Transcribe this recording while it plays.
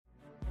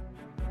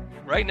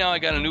Right now, I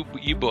got a new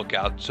ebook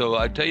out, so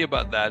I tell you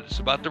about that. It's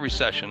about the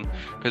recession,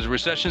 because the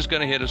recession is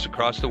going to hit us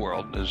across the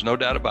world. There's no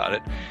doubt about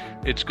it.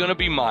 It's going to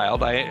be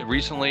mild. I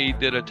recently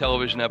did a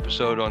television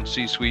episode on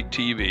C-Suite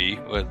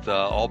TV with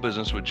All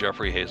Business with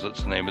Jeffrey Hayzlett.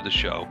 It's the name of the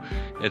show.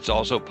 It's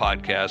also a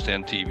podcast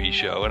and TV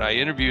show, and I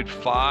interviewed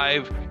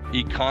 5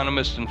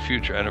 economists and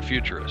a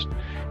futurist,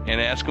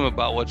 and asked them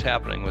about what's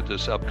happening with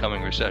this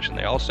upcoming recession.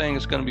 They're all saying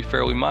it's going to be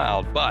fairly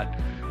mild, but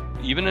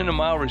even in a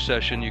mild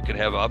recession, you could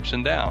have ups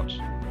and downs.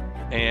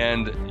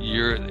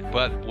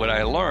 But what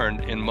I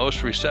learned, in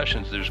most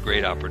recessions, there's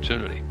great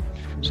opportunity.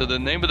 So the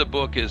name of the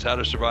book is How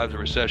to Survive the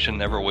Recession,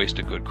 Never Waste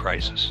a Good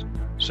Crisis.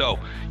 So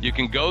you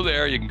can go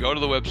there, you can go to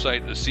the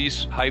website, the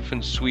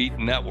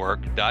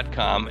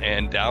C-Suitenetwork.com,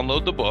 and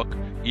download the book,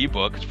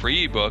 ebook, it's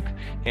free ebook.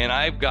 And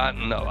I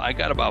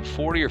got about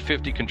 40 or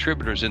 50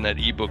 contributors in that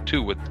ebook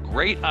too, with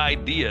great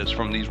ideas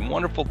from these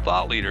wonderful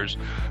thought leaders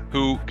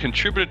who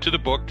contributed to the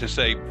book to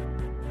say,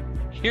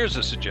 here's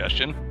a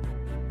suggestion.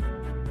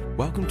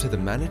 Welcome to the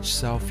Manage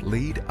Self,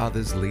 Lead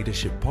Others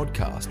Leadership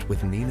Podcast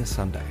with Nina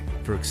Sunday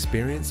for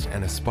experienced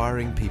and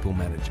aspiring people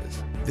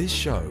managers. This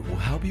show will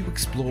help you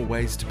explore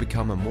ways to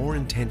become a more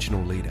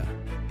intentional leader.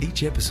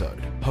 Each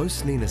episode,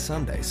 host Nina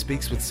Sunday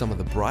speaks with some of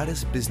the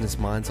brightest business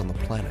minds on the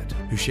planet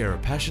who share a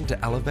passion to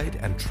elevate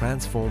and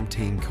transform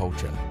team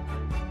culture.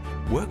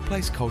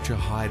 Workplace culture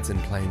hides in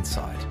plain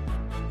sight.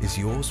 Is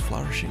yours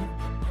flourishing?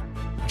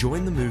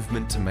 Join the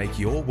movement to make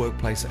your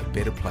workplace a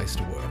better place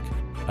to work.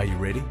 Are you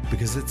ready?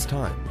 Because it's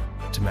time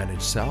to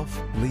manage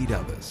self, lead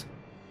others.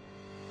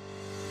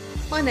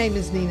 My name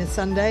is Nina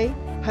Sunday,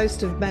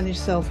 host of Manage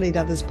Self, Lead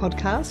Others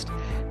podcast.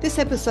 This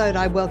episode,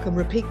 I welcome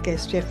repeat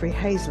guest Jeffrey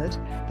Hayzlett,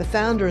 the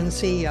founder and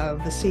CEO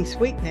of the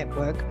C-Suite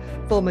Network,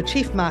 former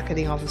Chief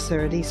Marketing Officer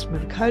at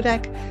Eastman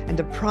Kodak, and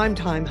a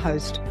primetime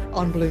host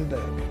on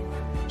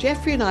Bloomberg.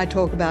 Jeffrey and I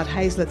talk about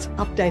Hayzlett's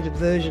updated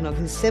version of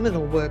his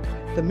seminal work,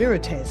 The Mirror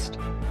Test,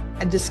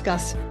 and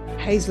discuss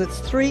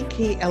Hayzlett's 3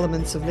 key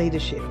elements of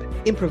leadership: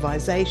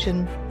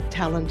 improvisation,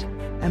 talent,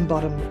 and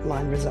bottom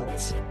line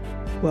results.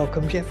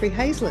 Welcome, Jeffrey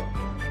Hayzlett.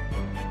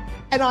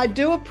 And I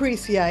do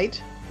appreciate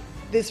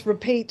this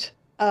repeat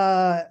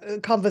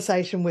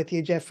conversation with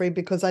you, Jeffrey,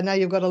 because I know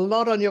you've got a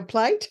lot on your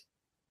plate.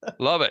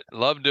 Love it.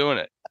 Love doing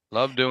it.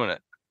 Love doing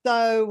it.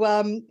 So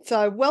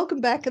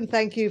welcome back, and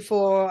thank you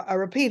for a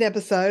repeat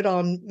episode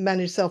on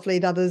Manage Self,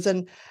 Lead Others.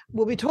 And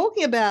we'll be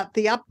talking about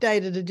the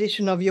updated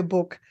edition of your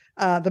book,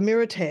 The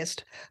Mirror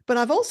Test. But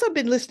I've also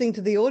been listening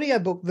to the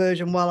audiobook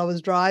version while I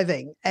was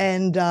driving,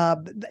 and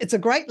it's a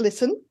great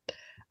listen.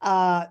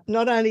 Not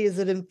only is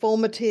it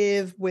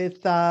informative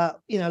with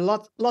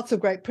lots of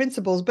great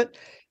principles, but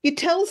you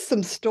tell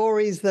some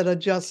stories that are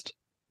just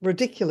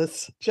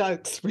ridiculous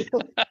jokes, really.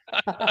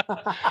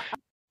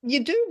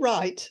 You do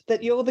write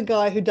that you're the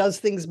guy who does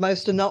things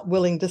most are not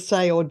willing to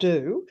say or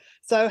do.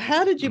 So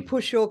how did you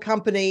push your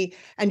company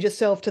and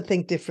yourself to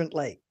think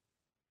differently?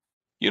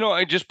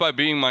 Just by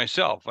being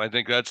myself. I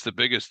think that's the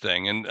biggest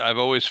thing. And I've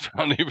always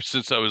found, even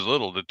since I was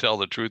little, to tell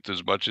the truth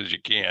as much as you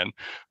can,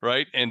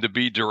 right? And to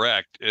be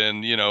direct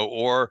and,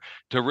 or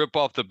to rip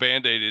off the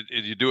Band-Aid.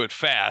 If you do it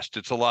fast,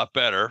 it's a lot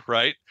better,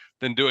 right?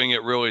 Than doing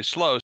it really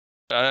slow.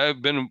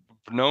 I've been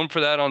known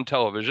for that on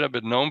television. I've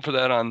been known for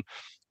that on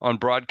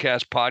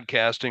broadcast,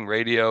 podcasting,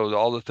 radio,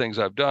 all the things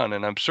I've done.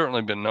 And I've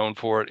certainly been known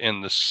for it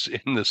in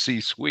the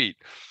C-suite.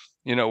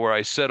 Where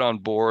I sit on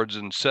boards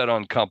and sit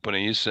on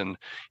companies and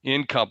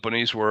in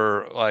companies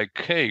where like,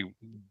 hey,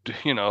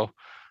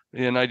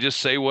 and I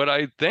just say what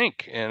I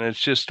think, and it's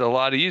just a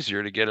lot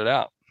easier to get it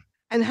out.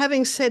 And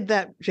having said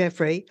that,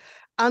 Jeffrey,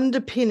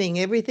 underpinning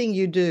everything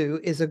you do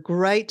is a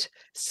great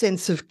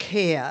sense of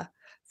care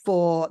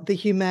for the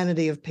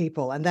humanity of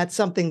people. And that's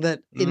something that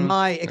in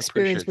my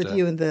experience with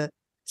you in the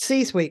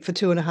C-suite for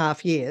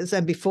 2.5 years,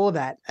 and before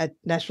that at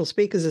National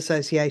Speakers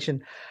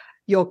Association,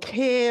 your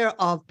care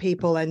of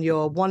people and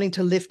your wanting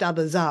to lift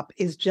others up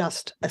is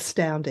just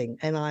astounding,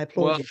 and I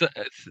applaud you.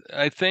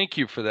 I thank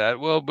you for that.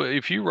 Well, but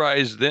if you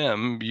rise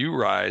them, you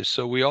rise.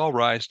 So we all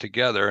rise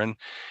together. And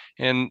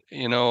I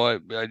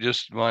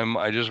just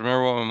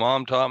remember what my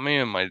mom taught me,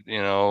 and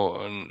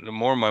and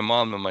more my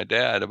mom than my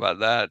dad about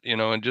that.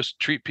 And just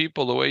treat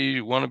people the way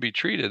you want to be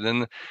treated.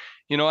 And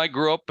I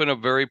grew up in a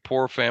very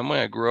poor family.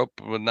 I grew up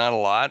with not a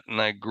lot, and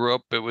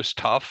it was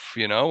tough.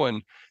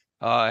 And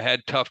I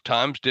had tough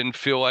times, didn't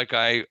feel like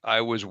I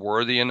was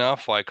worthy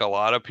enough, like a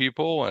lot of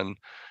people. And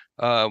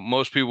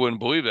most people wouldn't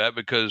believe that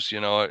because,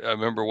 I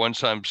remember one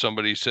time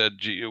somebody said,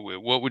 gee,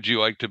 what would you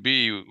like to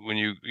be when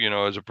you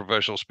as a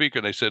professional speaker?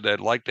 And they said,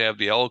 I'd like to have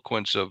the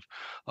eloquence of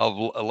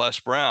Les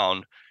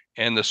Brown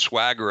and the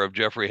swagger of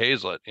Jeffrey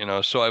Hayzlett.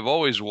 So I've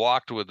always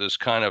walked with this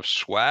kind of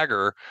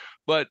swagger,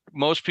 but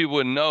most people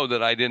would know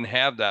that I didn't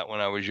have that when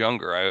I was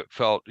younger. I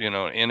felt,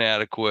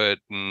 inadequate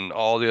and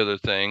all the other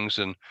things.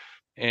 And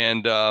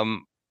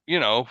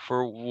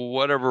for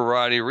whatever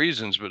variety of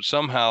reasons, but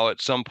somehow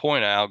at some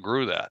point I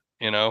outgrew that,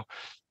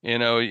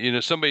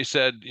 somebody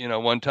said,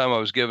 one time I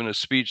was giving a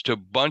speech to a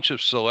bunch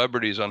of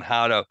celebrities on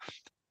how to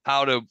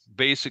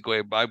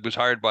basically, I was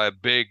hired by a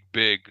big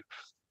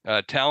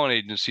talent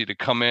agency to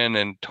come in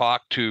and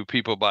talk to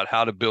people about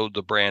how to build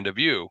the brand of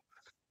you.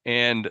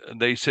 And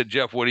they said,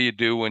 Jeff, what do you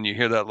do when you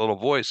hear that little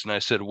voice? And I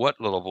said, what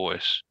little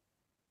voice?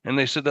 And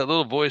they said, that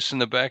little voice in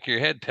the back of your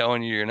head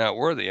telling you you're not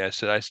worthy. I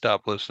said, I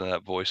stopped listening to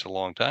that voice a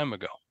long time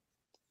ago.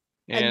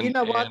 And you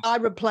know what? And I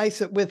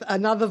replace it with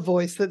another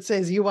voice that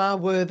says you are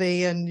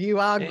worthy and you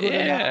are good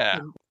enough. yeah,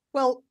 And,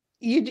 well,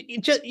 you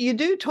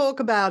do talk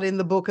about in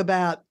the book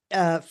about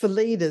for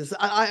leaders.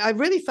 I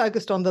really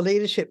focused on the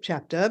leadership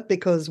chapter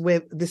because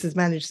this is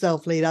manage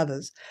self, lead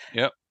others.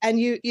 yep, And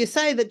you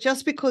say that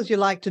just because you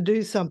like to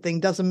do something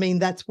doesn't mean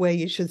that's where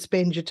you should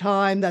spend your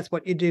time. That's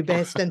what you do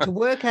best. And to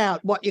work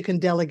out what you can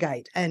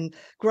delegate and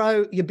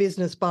grow your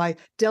business by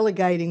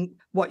delegating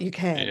what you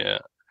can. yeah.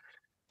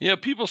 Yeah,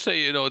 people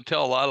say,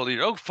 tell a lot of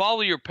leaders, oh,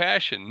 follow your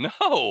passion.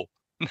 No,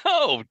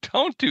 no,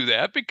 don't do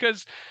that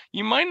because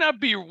you might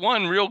not be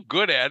one, real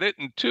good at it,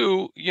 and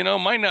two,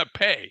 might not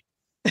pay.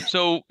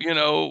 So,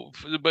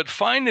 but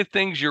find the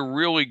things you're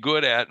really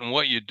good at and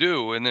what you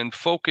do, and then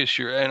focus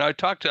and I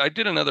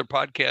did another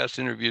podcast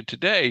interview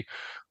today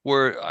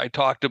where I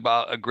talked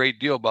about a great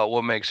deal about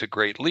what makes a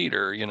great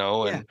leader,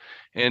 Yeah.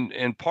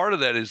 and part of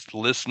that is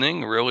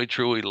listening, really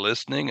truly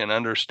listening and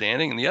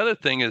understanding. And the other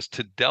thing is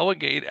to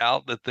delegate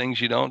out the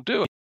things you don't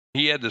do.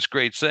 He had this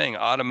great saying,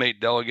 automate,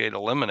 delegate,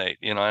 eliminate,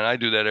 and I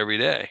do that every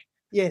day.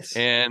 Yes.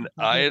 And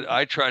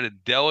I try to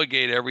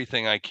delegate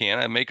everything I can.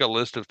 I make a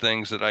list of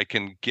things that I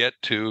can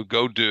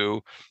go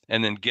do,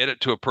 and then get it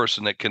to a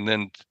person that can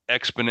then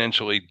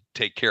exponentially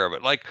take care of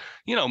it. Like,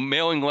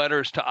 mailing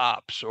letters to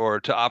ops or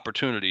to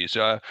opportunities,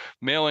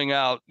 mailing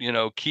out,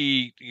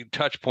 key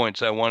touch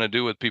points I want to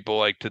do with people.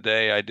 Like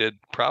today, I did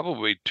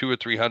probably 200 or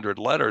 300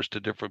 letters to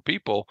different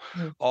people,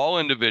 Mm. all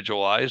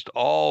individualized,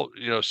 all,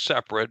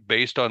 separate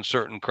based on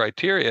certain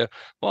criteria.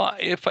 Well,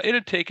 if it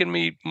had taken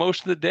me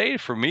most of the day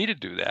for me to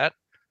do that,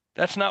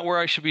 that's not where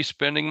I should be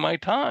spending my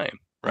time,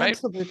 right?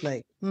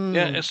 Absolutely.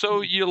 Yeah, and so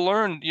you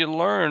learn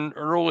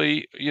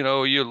early, you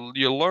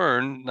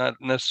learn, not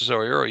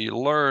necessarily early, you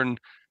learn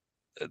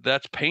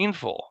that's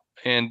painful.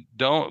 And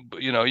don't,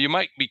 you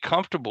might be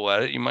comfortable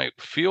at it, you might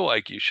feel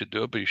like you should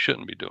do it, but you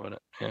shouldn't be doing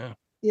it. Yeah.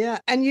 Yeah,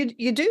 and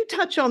you do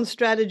touch on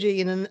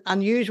strategy in an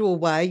unusual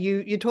way.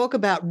 You talk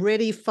about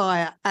ready,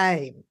 fire,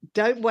 aim.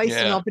 Don't waste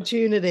an Yeah.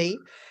 opportunity,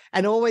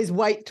 and always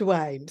wait to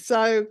aim.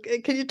 So,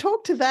 can you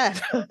talk to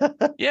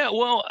that? Yeah,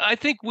 well, I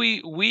think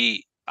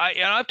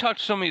I've talked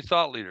to so many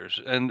thought leaders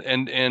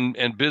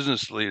and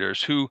business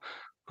leaders who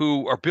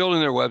are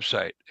building their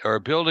website or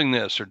building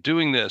this or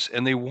doing this,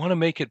 and they want to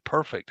make it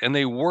perfect, and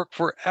they work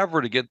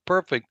forever to get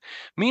perfect.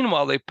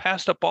 Meanwhile, they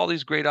passed up all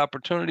these great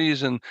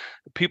opportunities and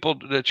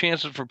the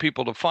chances for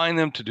people to find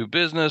them, to do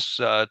business,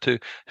 to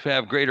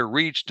have greater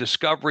reach,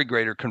 discovery,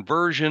 greater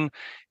conversion,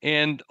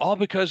 and all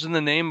because in the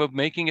name of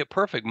making it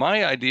perfect.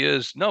 My idea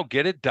is no,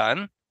 get it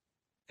done.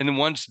 And then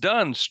once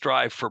done,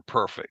 strive for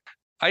perfect.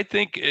 I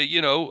think, a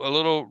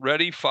little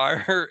ready,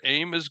 fire,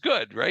 aim is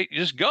good, right? You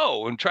just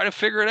go and try to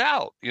figure it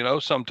out,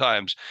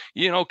 sometimes,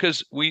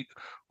 because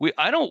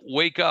I don't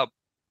wake up,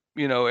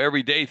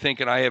 every day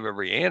thinking I have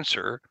every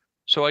answer.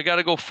 So I got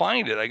to go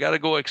find it. I got to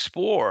go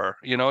explore,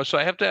 so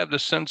I have to have the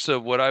sense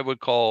of what I would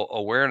call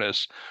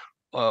awareness,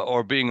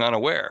 or being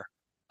unaware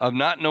of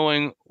not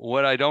knowing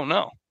what I don't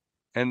know.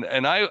 And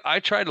I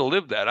try to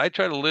live that. I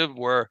try to live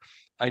where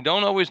I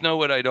don't always know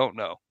what I don't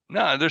know.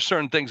 No, there's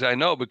certain things I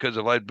know because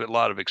of a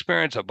lot of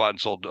experience. I've bought and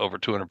sold over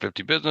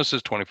 250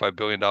 businesses, $25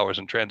 billion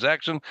in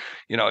transaction.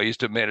 I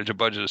used to manage a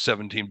budget of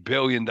 $17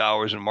 billion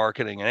in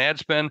marketing and ad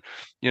spend.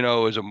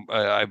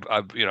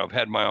 I've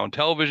had my own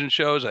television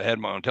shows. I had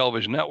my own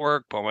television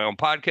network, my own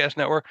podcast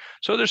network.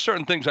 So there's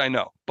certain things I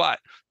know, but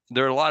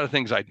there are a lot of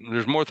things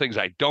there's more things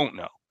I don't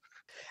know.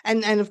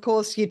 And of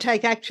course, you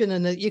take action,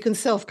 and you can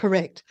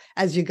self-correct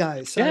as you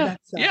go. So Yeah,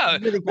 that's yeah.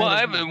 really great. Well, I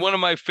have advice. one of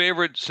my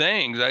favorite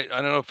sayings. I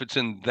don't know if it's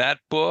in that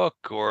book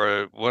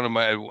or one of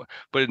my,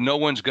 but no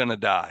one's gonna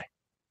die.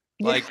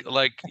 Yeah.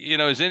 Like,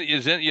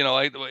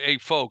 hey,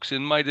 folks,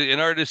 in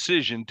our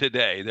decision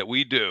today that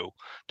we do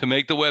to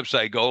make the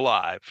website go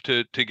live,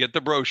 to get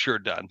the brochure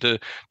done,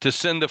 to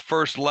send the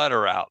first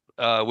letter out,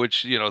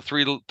 which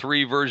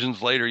three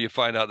versions later you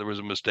find out there was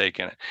a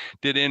mistake in it.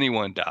 Did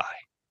anyone die?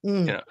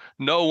 Mm.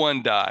 No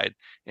one died.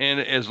 And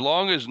as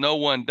long as no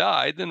one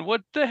died, then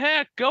what the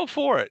heck? Go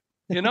for it.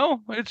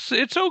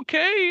 It's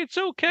okay. It's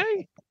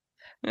okay.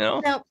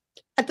 Now,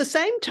 at the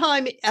same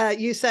time,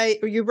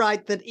 you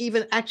write that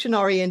even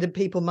action-oriented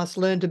people must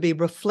learn to be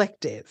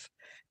reflective.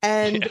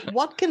 And Yeah.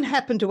 what can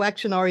happen to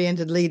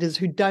action-oriented leaders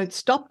who don't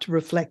stop to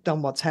reflect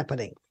on what's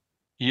happening?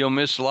 You'll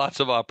miss lots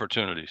of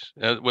opportunities,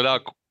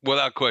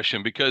 without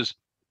question,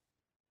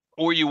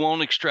 or you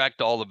won't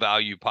extract all the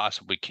value you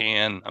possibly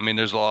can. I mean,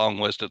 there's a long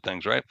list of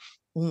things, right?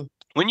 Mm.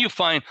 When you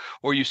find,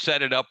 or you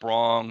set it up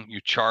wrong,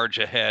 you charge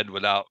ahead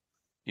without,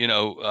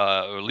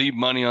 leave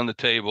money on the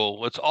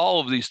table. It's all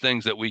of these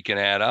things that we can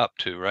add up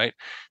to, right?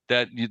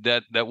 That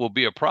will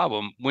be a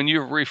problem when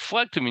you're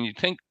reflecting and you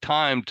take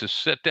time to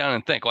sit down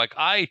and think. Like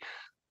I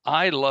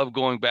love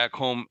going back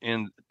home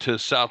to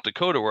South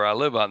Dakota, where I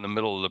live out in the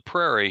middle of the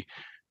prairie,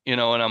 and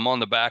I'm on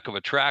the back of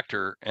a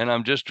tractor and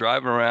I'm just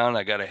driving around.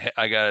 I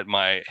got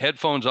my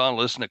headphones on,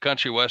 listening to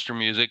country western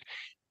music,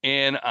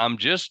 and I'm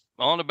just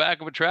on the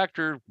back of a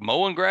tractor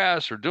mowing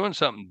grass or doing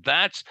something.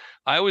 I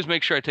always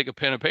make sure I take a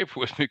pen and paper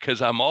with me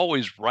because I'm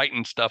always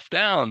writing stuff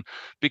down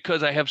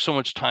because I have so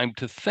much time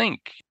to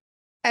think.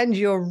 And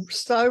you're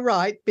so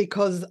right,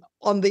 because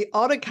on the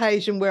odd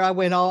occasion where I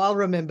went, oh, I'll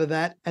remember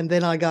that. And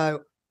then I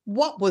go,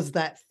 what was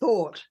that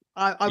thought?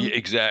 I'm, Yeah,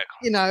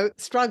 exactly.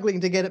 struggling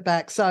to get it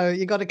back. So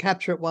you got to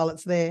capture it while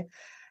it's there.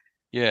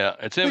 Yeah,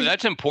 Well,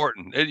 that's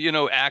important.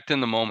 Act in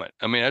the moment.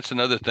 I mean, that's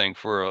another thing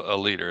for a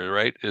leader,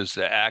 right? Is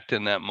to act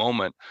in that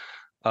moment.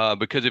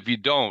 Because if you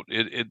don't,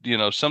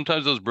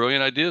 sometimes those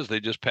brilliant ideas, they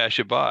just pass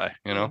you by.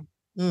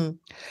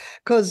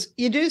 Because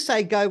you do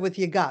say go with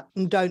your gut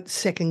and don't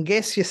second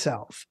guess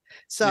yourself. Yeah.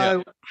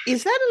 So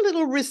is that a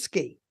little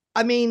risky?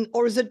 I mean,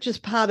 or is it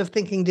just part of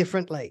thinking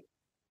differently?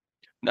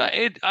 No,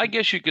 I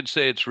guess you could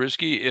say it's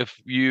risky if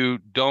you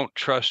don't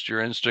trust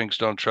your instincts,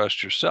 don't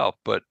trust yourself,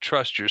 but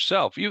trust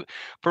yourself.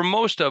 For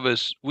most of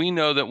us, we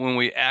know that when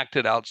we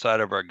acted outside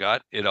of our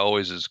gut, it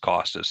always has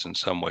cost us in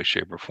some way,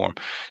 shape, or form.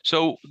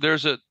 So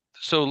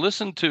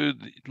listen to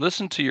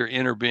your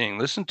inner being,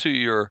 listen to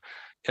your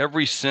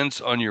every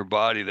sense on your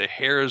body, the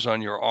hairs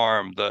on your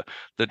arm, the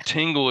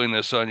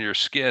tingliness on your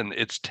skin.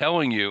 It's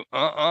telling you,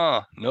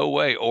 no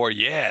way, or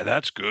yeah,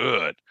 that's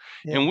good.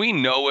 Yeah. And we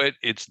know it,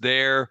 it's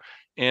there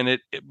and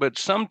but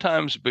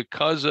sometimes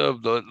because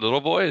of the little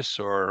voice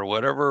or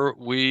whatever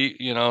we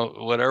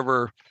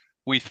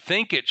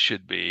think it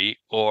should be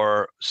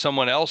or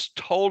someone else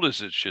told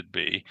us it should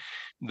be,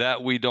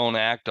 that we don't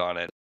act on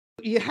it.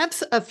 You have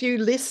a few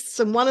lists,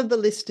 and one of the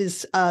list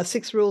is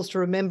 6 rules to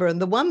remember.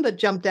 And the one that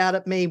jumped out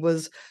at me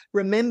was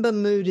remember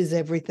mood is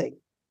everything.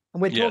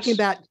 And we're talking Yes.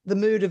 about the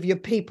mood of your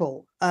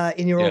people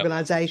in your Yeah,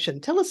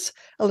 organization. Tell us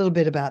a little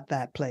bit about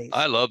that, I please.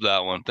 love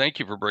that one. Thank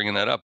you for bringing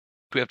that up.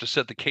 We have to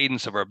set the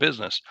cadence of our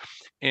business,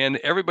 and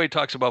everybody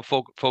talks about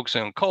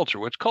focusing on culture,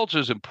 which culture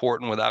is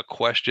important without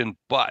question,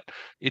 but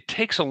it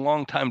takes a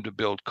long time to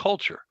build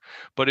culture.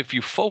 But if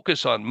you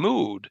focus on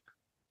mood,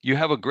 you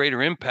have a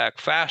greater impact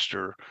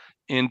faster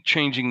in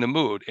changing the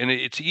mood. And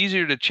it's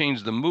easier to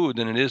change the mood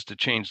than it is to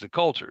change the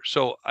culture.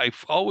 So I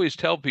always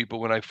tell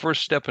people when I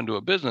first step into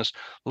a business,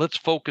 let's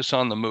focus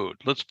on the mood.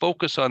 Let's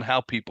focus on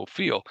how people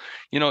feel.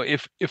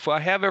 If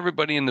I have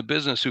everybody in the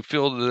business who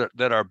feel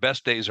that our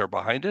best days are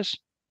behind us,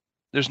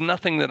 there's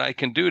nothing that I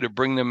can do to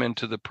bring them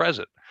into the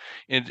present.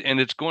 And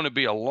it's going to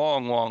be a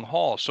long, long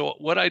haul. So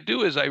what I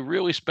do is I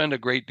really spend a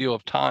great deal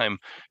of time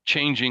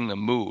changing the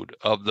mood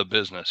of the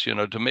business,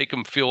 to make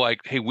them feel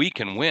like, hey, we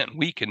can win,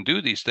 we can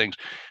do these things.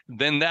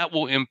 Then that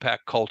will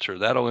impact culture.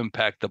 That'll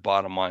impact the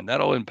bottom line.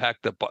 That'll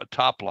impact the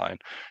top line.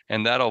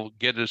 And that'll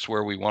get us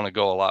where we want to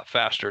go a lot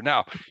faster.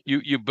 Now,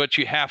 but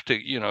you have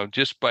to,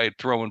 just by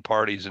throwing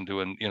parties and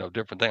doing,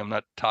 different things. I'm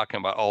not talking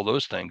about all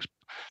those things,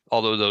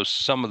 although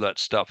some of that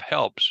stuff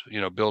helps,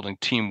 building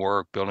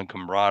teamwork, building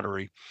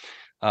camaraderie,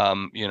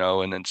 and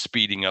then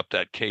speeding up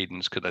that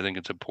cadence because I think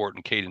it's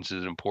important. Cadence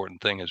is an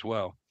important thing as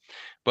well.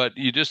 But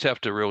you just have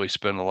to really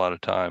spend a lot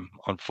of time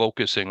on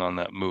focusing on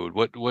that mood.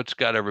 What's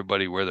got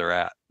everybody where they're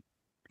at,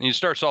 and you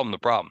start solving the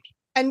problems.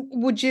 And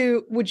would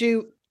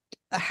you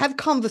have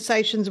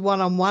conversations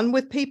one-on-one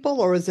with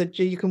people, or is it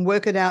you can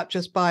work it out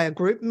just by a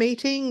group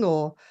meeting,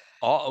 or?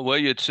 Well,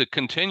 it's a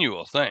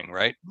continual thing,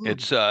 right?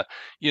 It's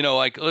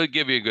like let me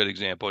give you a good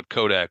example at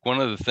Kodak.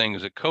 One of the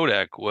things at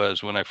Kodak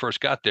was when I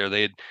first got there,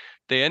 they had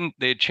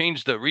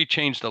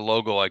rechanged the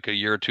logo like a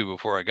year or two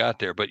before I got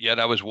there, but yet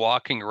I was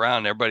walking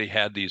around, everybody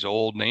had these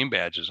old name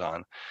badges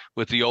on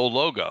with the old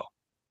logo.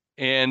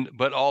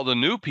 But all the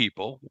new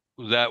people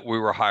that we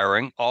were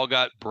hiring all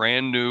got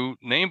brand new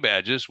name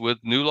badges with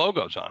new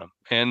logos on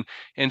them.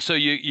 And so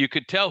you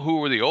could tell who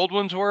were the old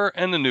ones were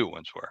and the new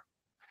ones were,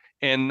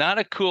 and not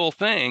a cool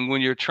thing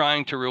when you're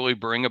trying to really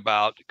bring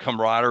about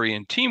camaraderie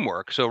and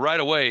teamwork. So right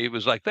away it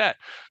was like that.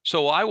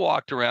 So I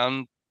walked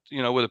around,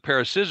 with a pair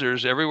of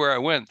scissors everywhere I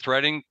went,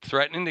 threatening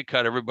to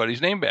cut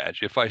everybody's name badge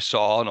if I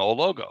saw an old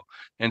logo.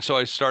 And so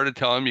I started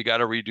telling them you got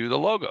to redo the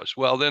logos.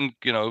 Well, then,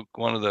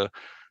 one of the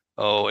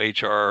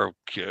HR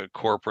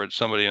corporate,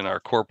 somebody in our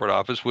corporate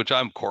office, which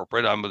I'm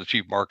corporate, I'm the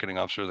chief marketing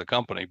officer of the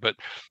company, but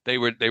they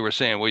were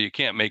saying, well, you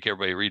can't make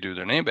everybody redo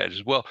their name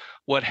badges. Well,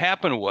 what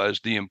happened was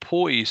the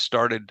employees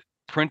started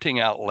printing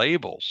out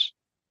labels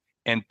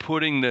and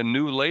putting the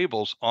new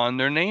labels on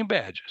their name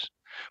badges,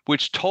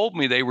 which told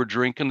me they were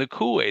drinking the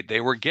Kool-Aid.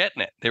 They were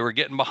getting it. They were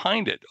getting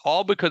behind it,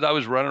 all because I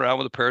was running around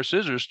with a pair of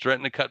scissors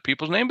threatening to cut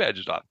people's name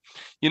badges off.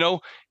 you know,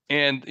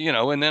 and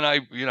then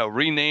I,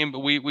 renamed,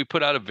 we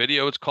put out a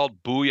video, it's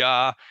called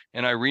Booyah,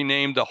 and I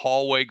renamed the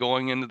hallway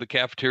going into the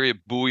cafeteria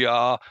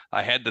Booyah.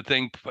 I had the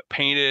thing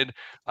painted.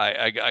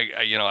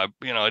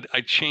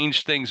 I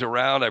changed things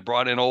around. I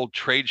brought in old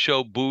trade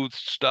show booth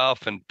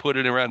stuff and put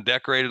it around,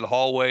 decorated the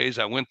hallways.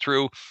 I went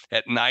through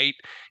at night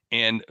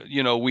and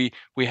we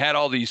had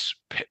all these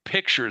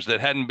pictures that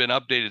hadn't been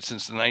updated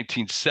since the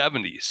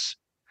 1970s,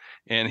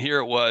 and here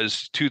it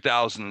was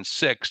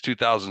 2006,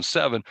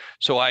 2007.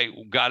 So I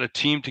got a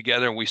team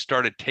together and we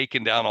started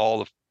taking down all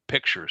the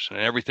pictures and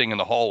everything in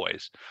the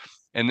hallways.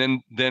 And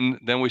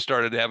then we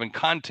started having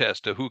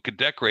contests of who could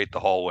decorate the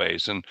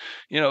hallways, and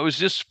it was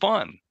just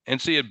fun.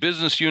 And so you had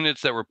business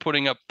units that were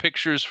putting up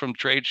pictures from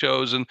trade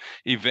shows and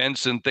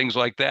events and things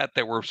like that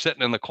were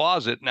sitting in the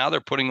closet. Now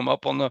they're putting them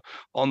up on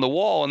the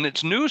wall, and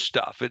it's new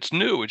stuff. It's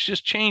new. It's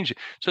just changing.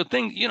 So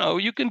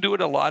you can do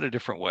it a lot of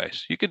different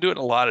ways. You can do it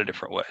a lot of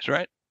different ways,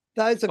 right?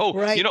 Those are Oh,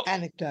 great I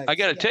anecdotes.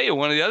 got to tell you,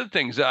 one of the other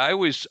things I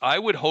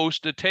would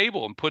host a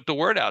table and put the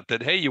word out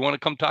that, hey, you want to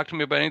come talk to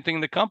me about anything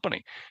in the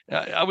company?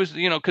 I was,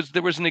 because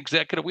there was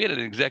we had an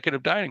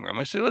executive dining room.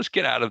 I said, let's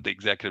get out of the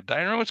executive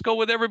dining room. Let's go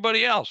with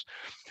everybody else.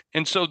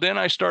 And so then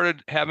I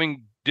started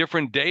having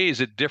different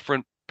days at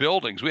different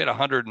buildings. We had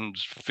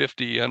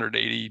 150,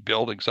 180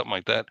 buildings, something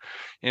like that.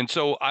 And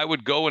so I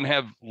would go and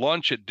have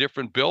lunch at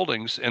different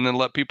buildings and then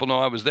let people know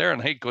I was there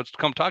and, hey, let's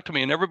come talk to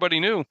me. And everybody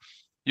knew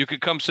you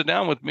could come sit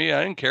down with me.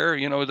 I didn't care.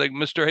 Like,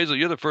 Mr. Hayzlett,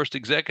 you're the first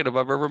executive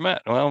I've ever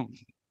met. Well,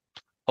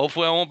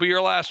 hopefully I won't be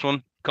your last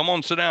one. Come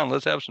on, sit down.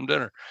 Let's have some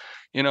dinner.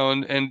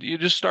 And you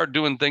just start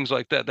doing things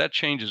like that. That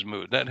changes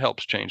mood. That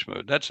helps change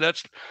mood. That's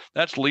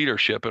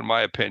leadership, in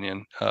my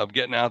opinion, of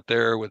getting out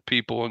there with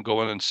people and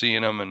going and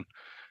seeing them.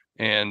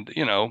 We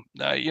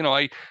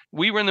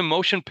were in the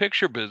motion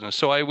picture business,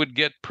 so I would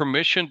get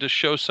permission to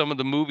show some of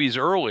the movies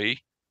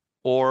early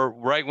or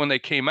right when they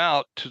came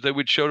out, they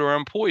would show to our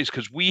employees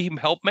because we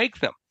helped make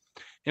them.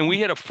 And we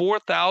had a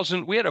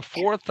 4,000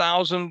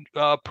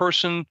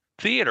 person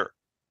theater.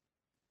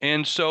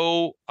 And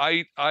so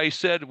I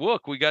said,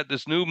 look, we got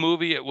this new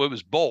movie. It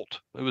was Bolt.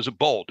 It was a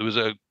Bolt. It was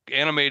a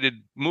animated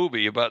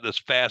movie about this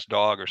fast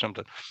dog or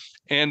something.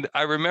 And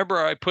I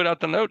remember I put out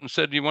the note and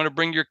said, you want to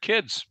bring your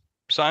kids?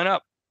 Sign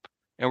up.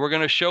 And we're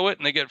going to show it.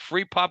 And they get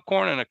free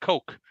popcorn and a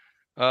Coke.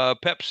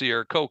 Pepsi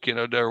or Coke,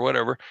 or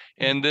whatever,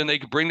 and then they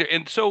could bring their.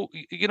 And so,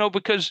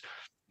 because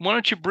why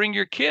don't you bring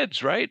your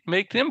kids, right?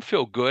 Make them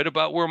feel good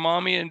about where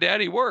mommy and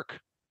daddy work.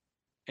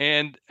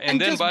 And then,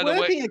 just by the way,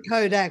 working at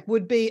Kodak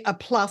would be a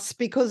plus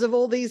because of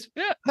all these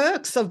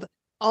perks of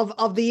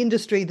the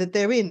industry that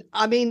they're in.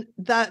 I mean,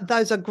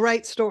 those are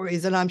great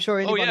stories, and I'm sure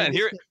anyone. Oh yeah, and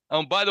here,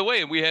 by the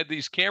way, we had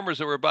these cameras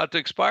that were about to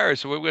expire.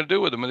 So what we're going to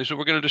do with them? And they said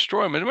we're going to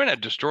destroy them, and we're not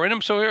destroying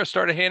them. So here, I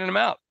started handing them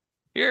out.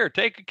 Here,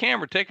 take a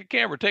camera, take a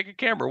camera, take a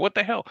camera. What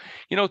the hell?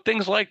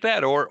 Things like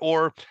that.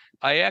 Or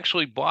I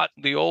actually bought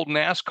the old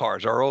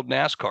NASCARs, our old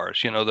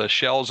NASCARs, the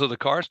shells of the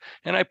cars,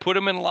 and I put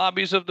them in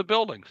lobbies of the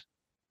buildings,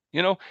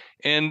 and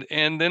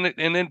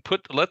then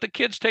let the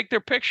kids take their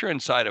picture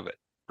inside of it,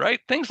 right?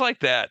 Things like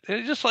that.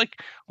 It's just like,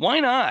 why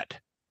not?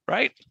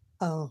 Right?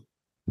 Oh,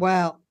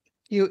 wow.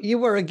 You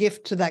were a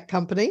gift to that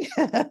company.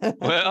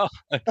 Well,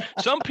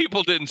 some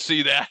people didn't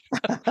see that.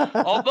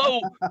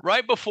 Although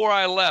right before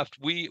I left,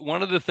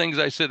 one of the things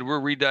I said, we're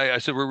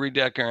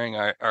redecorating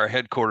our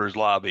headquarters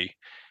lobby.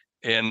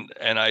 And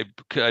I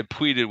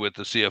pleaded with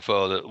the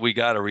CFO that we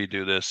got to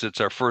redo this.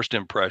 It's our first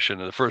impression.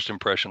 And the first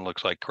impression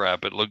looks like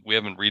crap. We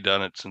haven't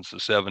redone it since the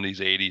 70s,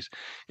 80s.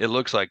 It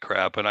looks like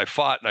crap. And I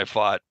fought.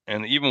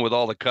 And even with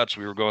all the cuts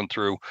we were going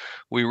through,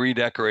 we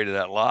redecorated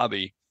that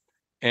lobby.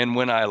 And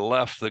when I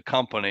left the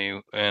company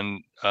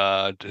and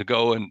to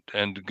go and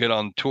get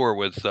on tour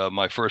with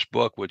my first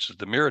book, which is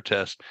the Mirror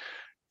Test,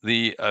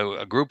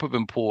 a group of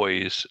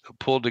employees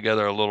pulled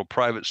together a little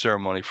private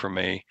ceremony for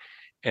me,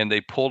 and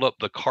they pulled up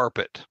the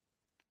carpet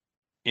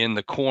in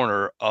the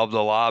corner of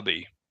the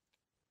lobby,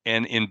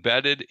 and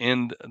embedded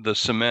in the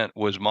cement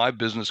was my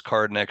business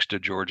card next to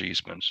George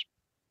Eastman's.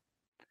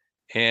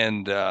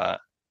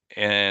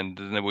 And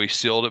then we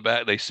sealed it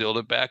back. They sealed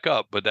it back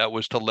up, but that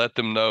was to let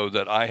them know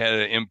that I had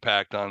an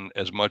impact on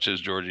as much as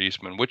George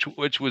Eastman,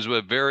 which was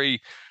a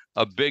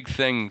big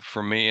thing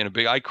for me. And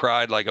I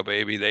cried like a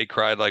baby. They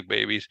cried like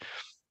babies.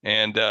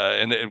 And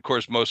of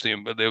course, mostly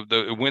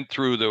it went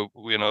through the,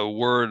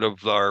 word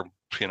of our,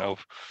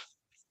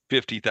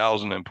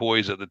 50,000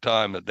 employees at the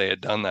time that they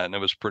had done that. And it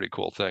was a pretty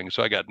cool thing.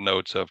 So I got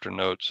notes after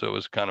notes. So it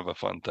was kind of a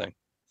fun thing.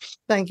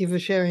 Thank you for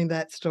sharing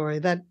that story.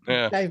 That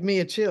gave me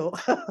a chill.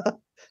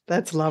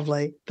 That's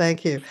lovely.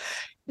 Thank you.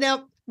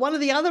 Now, one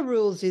of the other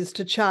rules is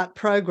to chart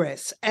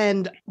progress.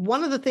 And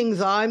one of the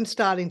things I'm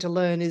starting to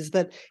learn is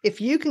that if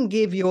you can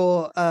give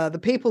the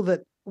people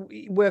that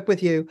work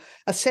with you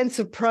a sense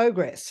of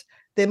progress,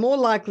 they're more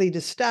likely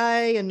to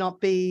stay and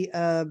not be,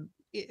 not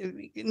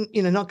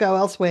go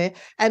elsewhere.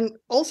 And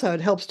also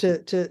it helps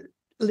to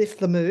lift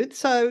the mood.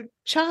 So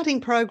charting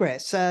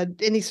progress,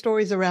 any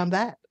stories around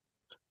that?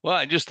 Well,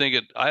 I just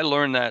think I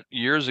learned that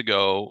years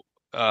ago,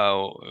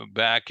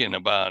 back in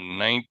about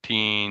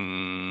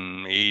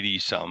 1980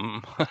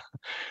 something,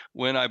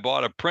 when I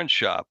bought a print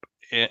shop,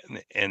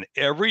 and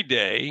every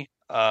day,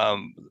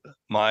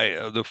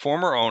 the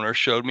former owner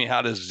showed me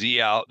how to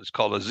Z out. It's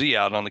called a Z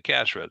out on the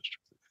cash register.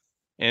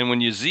 And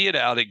when you Z it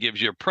out, it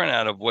gives you a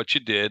printout of what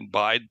you did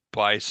by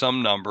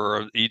some number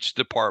of each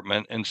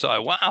department. And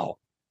so wow,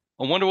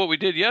 I wonder what we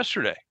did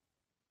yesterday.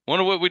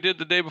 Wonder what we did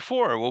the day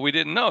before. Well, we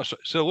didn't know.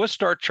 So let's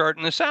start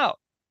charting this out.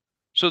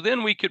 So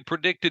then we could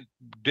predict it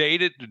day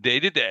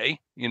to day.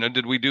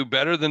 Did we do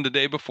better than the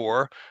day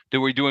before? Did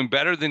we doing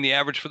better than the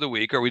average for the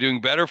week? Are we doing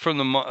better from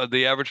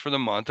the average for the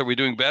month? Are we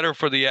doing better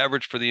for the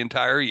average for the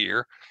entire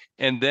year?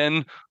 And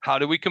then how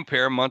do we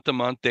compare month to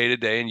month, day to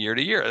day, and year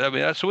to year? I mean,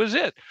 that's was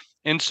it.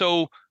 And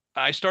so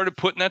I started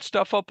putting that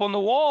stuff up on the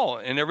wall,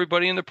 and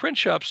everybody in the print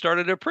shop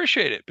started to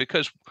appreciate it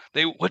because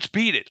let's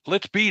beat it.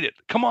 Let's beat it.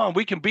 Come on,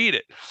 we can beat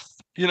it.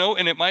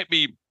 And it might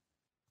be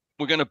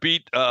we're going to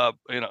beat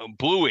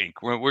blue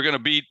ink. We're going to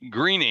beat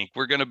green ink.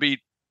 We're going to beat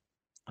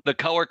the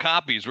color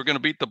copies. We're going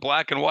to beat the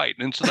black and white.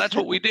 And so that's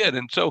what we did.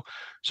 And so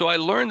I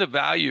learned the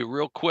value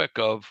real quick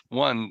of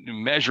one,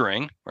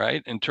 measuring,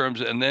 right, in terms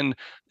of, and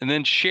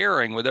then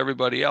sharing with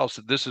everybody else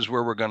that this is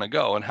where we're going to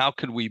go and how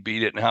could we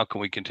beat it and how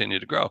can we continue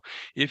to grow.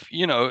 If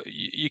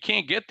you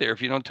can't get there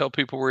if you don't tell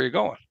people where you're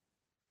going.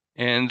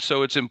 And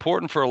so it's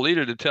important for a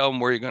leader to tell them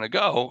where you're going to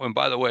go. And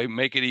by the way,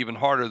 make it even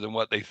harder than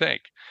what they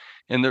think.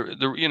 And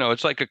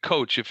it's like a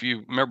coach. If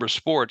you remember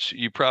sports,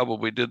 you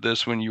probably did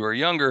this when you were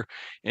younger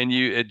and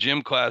you at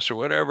gym class or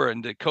whatever,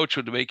 and the coach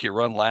would make you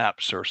run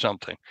laps or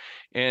something.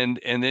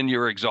 And then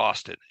you're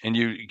exhausted and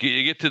you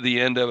get to the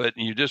end of it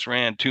and you just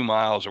ran 2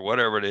 miles or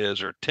whatever it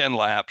is, or 10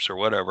 laps or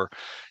whatever.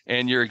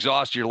 And you're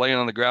exhausted. You're laying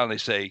on the ground. They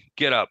say,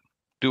 get up,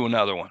 do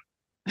another one.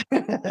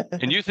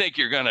 And you think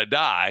you're going to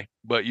die,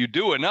 but you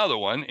do another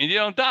one and you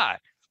don't die.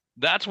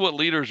 That's what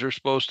leaders are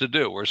supposed to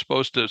do. We're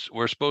supposed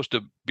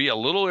to be a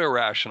little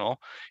irrational,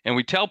 and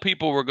we tell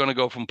people we're going to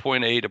go from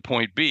point A to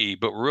point B,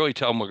 but we really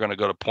tell them we're going to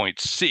go to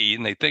point C,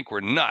 and they think we're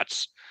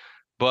nuts.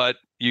 But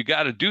you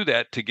got to do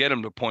that to get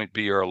them to point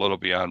B or a little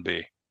beyond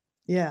B.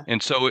 Yeah.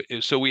 And so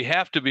we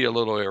have to be a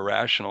little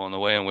irrational in the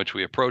way in which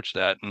we approach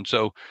that. And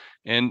so,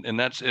 and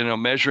that's,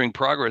 measuring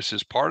progress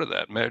is part of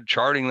that.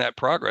 Charting that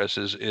progress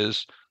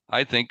is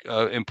I think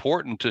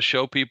important to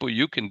show people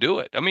you can do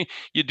it. I mean,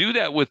 you do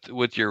that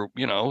with your,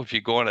 if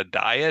you go on a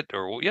diet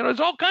or, there's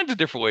all kinds of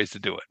different ways to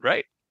do it,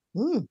 right?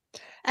 Mm.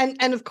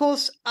 And of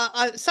course,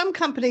 some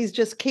companies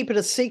just keep it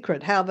a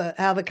secret how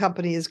the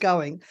company is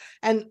going.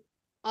 And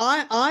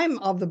I'm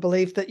of the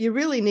belief that you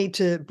really need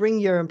to bring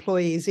your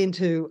employees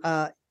into,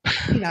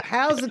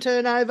 how's the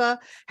turnover?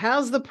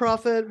 How's the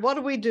profit? What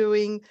are we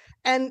doing?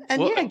 And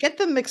get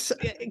them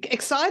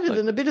excited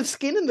and a bit of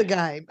skin in the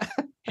game.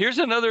 Here's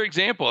another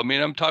example. I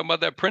mean, I'm talking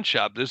about that print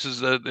shop. This is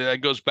that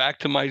goes back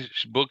to my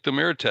book, The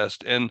Mirror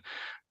Test. And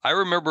I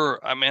remember,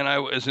 I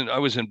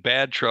was in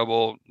bad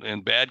trouble,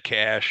 in bad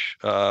cash,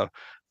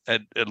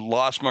 had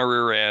lost my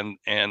rear end,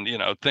 and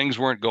things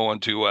weren't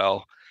going too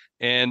well.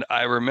 And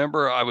I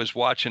remember I was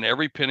watching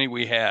every penny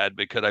we had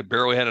because I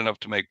barely had enough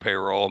to make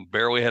payroll,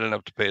 barely had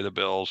enough to pay the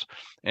bills.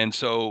 And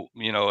so,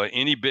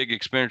 any big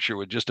expenditure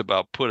would just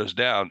about put us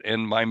down.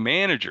 And my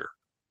manager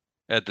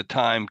at the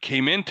time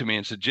came into me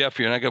and said, Jeff,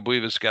 you're not going to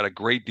believe this, got a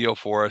great deal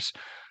for us.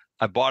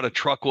 I bought a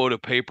truckload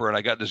of paper and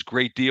I got this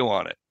great deal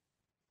on it.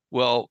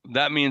 Well,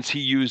 that means he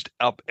used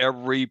up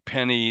every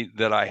penny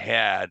that I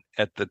had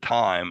at the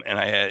time. And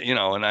I had,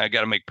 and I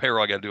got to make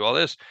payroll. I got to do all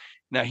this.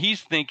 Now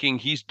he's thinking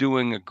he's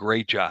doing a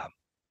great job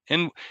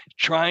and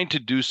trying to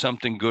do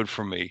something good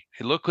for me.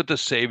 Hey, look at the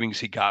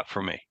savings he got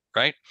for me,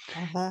 right?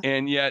 Uh-huh.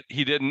 And yet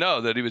he didn't know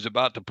that he was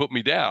about to put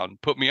me down,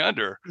 put me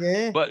under.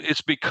 Yeah. But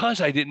it's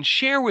because I didn't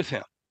share with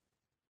him,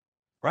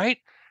 right?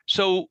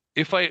 So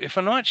if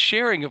I'm not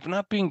sharing, if I'm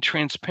not being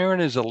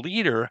transparent as a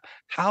leader,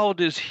 how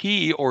does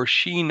he or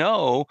she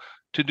know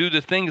to do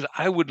the things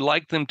I would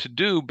like them to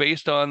do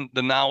based on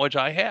the knowledge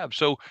I have?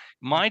 So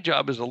my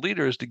job as a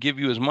leader is to give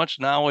you as much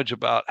knowledge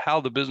about how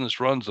the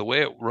business runs, the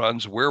way it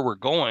runs, where we're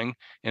going,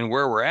 and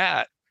where we're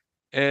at,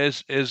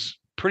 as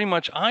pretty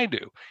much I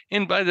do.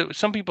 And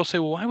some people say,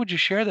 well, why would you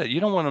share that?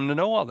 You don't want them to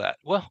know all that.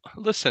 Well,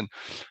 listen,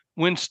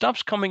 when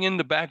stuff's coming in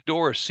the back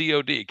door,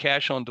 COD,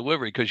 cash on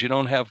delivery, because you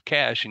don't have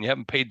cash and you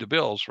haven't paid the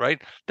bills,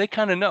 right? They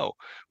kind of know.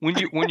 When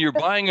you're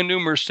buying a new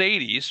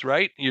Mercedes,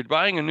 right? You're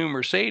buying a new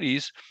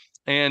Mercedes,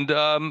 and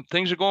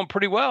things are going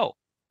pretty well,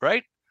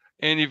 right?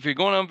 And if you're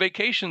going on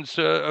vacations,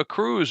 a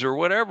cruise or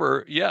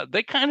whatever, yeah,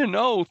 they kind of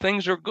know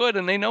things are good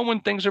and they know when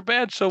things are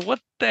bad. So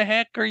what the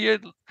heck?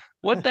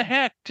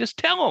 Just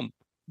tell them.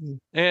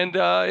 And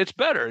it's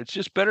better. It's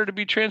just better to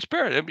be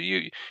transparent. I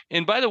mean,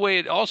 and by the way,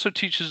 it also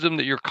teaches them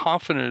that you're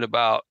confident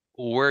about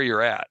where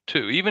you're at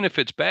too, even if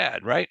it's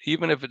bad, right?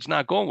 Even if it's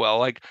not going well,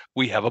 like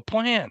we have a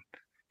plan.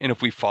 And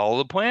if we follow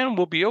the plan,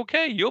 we'll be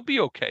okay. You'll be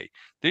okay.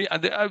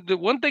 The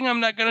one thing I'm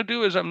not going to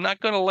do is I'm not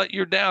going to let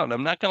you down.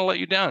 I'm not going to let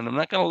you down. I'm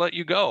not going to let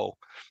you go.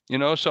 So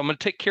I'm going to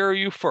take care of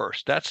you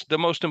first. That's the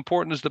most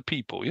important is the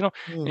people,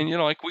 and,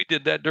 like we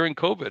did that during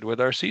COVID with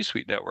our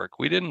C-suite network.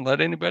 We didn't let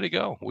anybody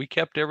go. We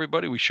kept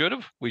everybody. We should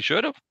have.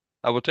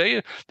 I will tell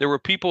you, there were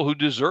people who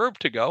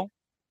deserved to go,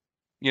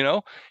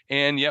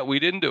 and yet we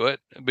didn't do it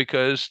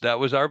because that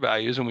was our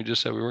values. And we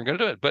just said we weren't going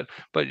to do it. But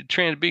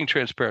being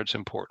transparent is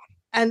important.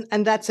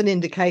 And that's an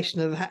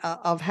indication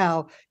of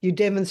how you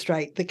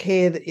demonstrate the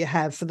care that you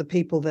have for the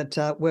people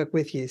that work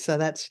with you. So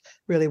that's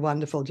really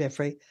wonderful,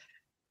 Jeffrey.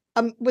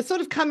 We're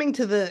sort of coming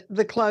to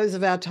the close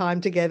of our time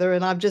together,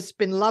 and I've just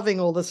been loving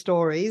all the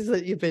stories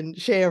that you've been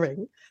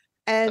sharing.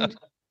 And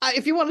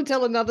If you want to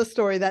tell another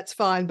story, that's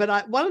fine.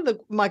 But one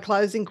of my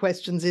closing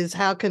questions is,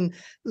 how can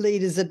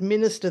leaders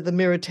administer the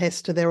mirror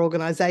test to their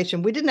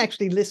organization? We didn't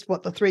actually list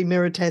what the 3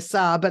 mirror tests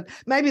are, but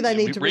maybe they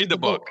need to read the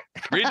book.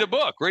 Read the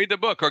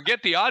book, or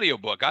get the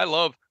audiobook. I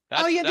love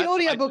that. The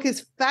audiobook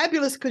is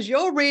fabulous because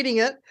you're reading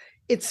it.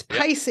 It's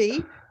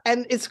pacey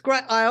and it's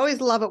great. I always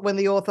love it when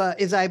the author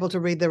is able to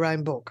read their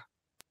own book.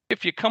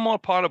 If you come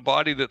upon a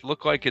body that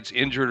look like it's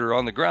injured or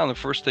on the ground, the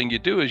first thing you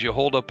do is you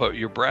hold up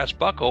your brass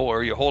buckle,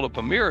 or you hold up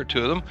a mirror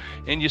to them,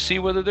 and you see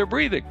whether they're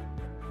breathing.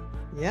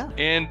 Yeah.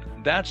 And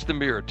that's the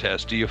mirror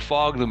test. Do you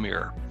fog the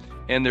mirror?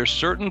 And there's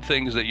certain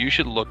things that you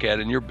should look at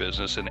in your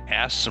business and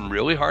ask some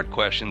really hard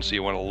questions. So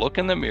you want to look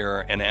in the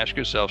mirror and ask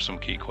yourself some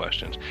key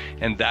questions.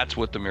 And that's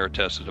what the mirror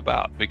test is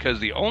about, because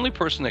the only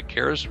person that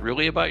cares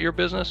really about your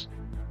business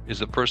is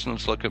the person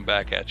that's looking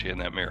back at you in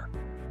that mirror.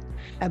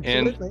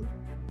 Absolutely.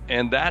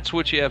 And that's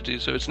what you have to do.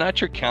 So it's not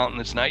your accountant,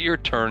 it's not your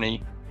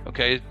attorney,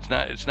 okay?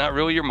 It's not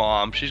really your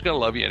mom. She's going to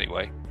love you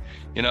anyway,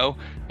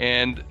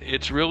 and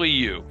it's really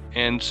you.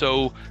 And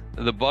so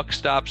the buck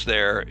stops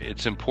there.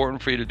 It's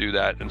important for you to do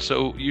that. And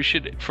so you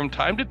should, from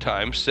time to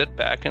time, sit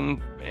back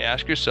and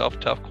ask yourself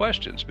tough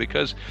questions,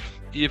 because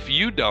if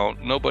you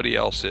don't, nobody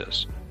else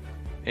is.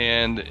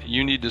 And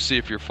you need to see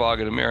if you're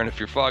fogging a mirror. And if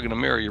you're fogging a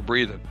mirror, you're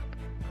breathing.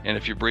 And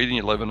if you're breathing,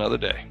 you live another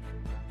day.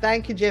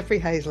 Thank you, Jeffrey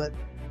Hayzlett.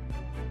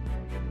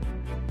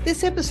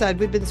 This episode,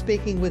 we've been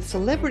speaking with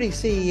celebrity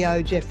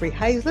CEO Jeffrey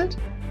Hayzlett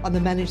on the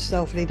Manage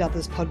Self Lead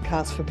Others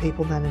podcast for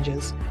people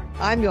managers.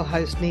 I'm your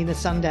host, Nina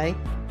Sunday.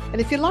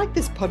 And if you like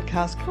this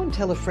podcast, go and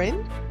tell a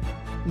friend.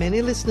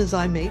 Many listeners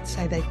I meet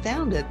say they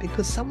found it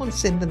because someone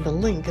sent them the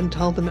link and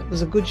told them it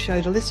was a good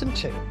show to listen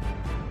to.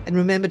 And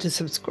remember to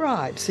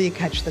subscribe so you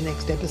catch the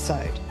next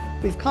episode.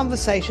 We've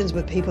conversations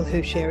with people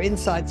who share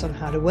insights on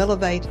how to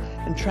elevate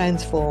and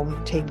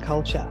transform team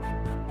culture.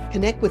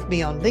 Connect with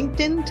me on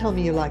LinkedIn, tell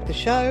me you like the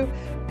show,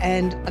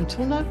 and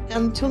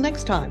until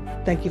next time,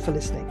 thank you for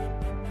listening.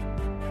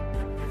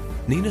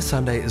 Nina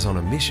Sunday is on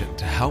a mission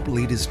to help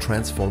leaders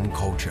transform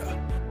culture.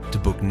 To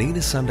book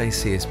Nina Sunday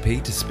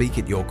CSP to speak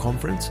at your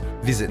conference,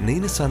 visit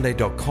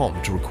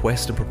ninasunday.com to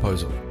request a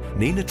proposal.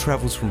 Nina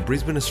travels from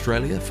Brisbane,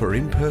 Australia for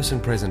in-person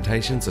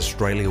presentations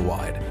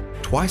Australia-wide.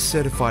 Twice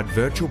certified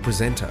virtual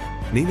presenter,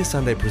 Nina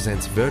Sunday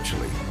presents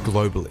virtually,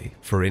 globally,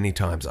 for any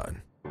time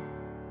zone.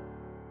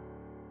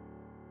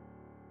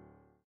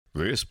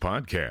 This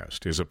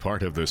podcast is a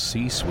part of the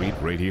C-Suite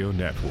Radio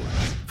Network.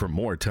 For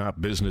more top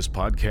business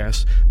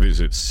podcasts,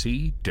 visit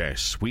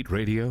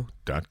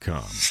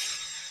c-suiteradio.com.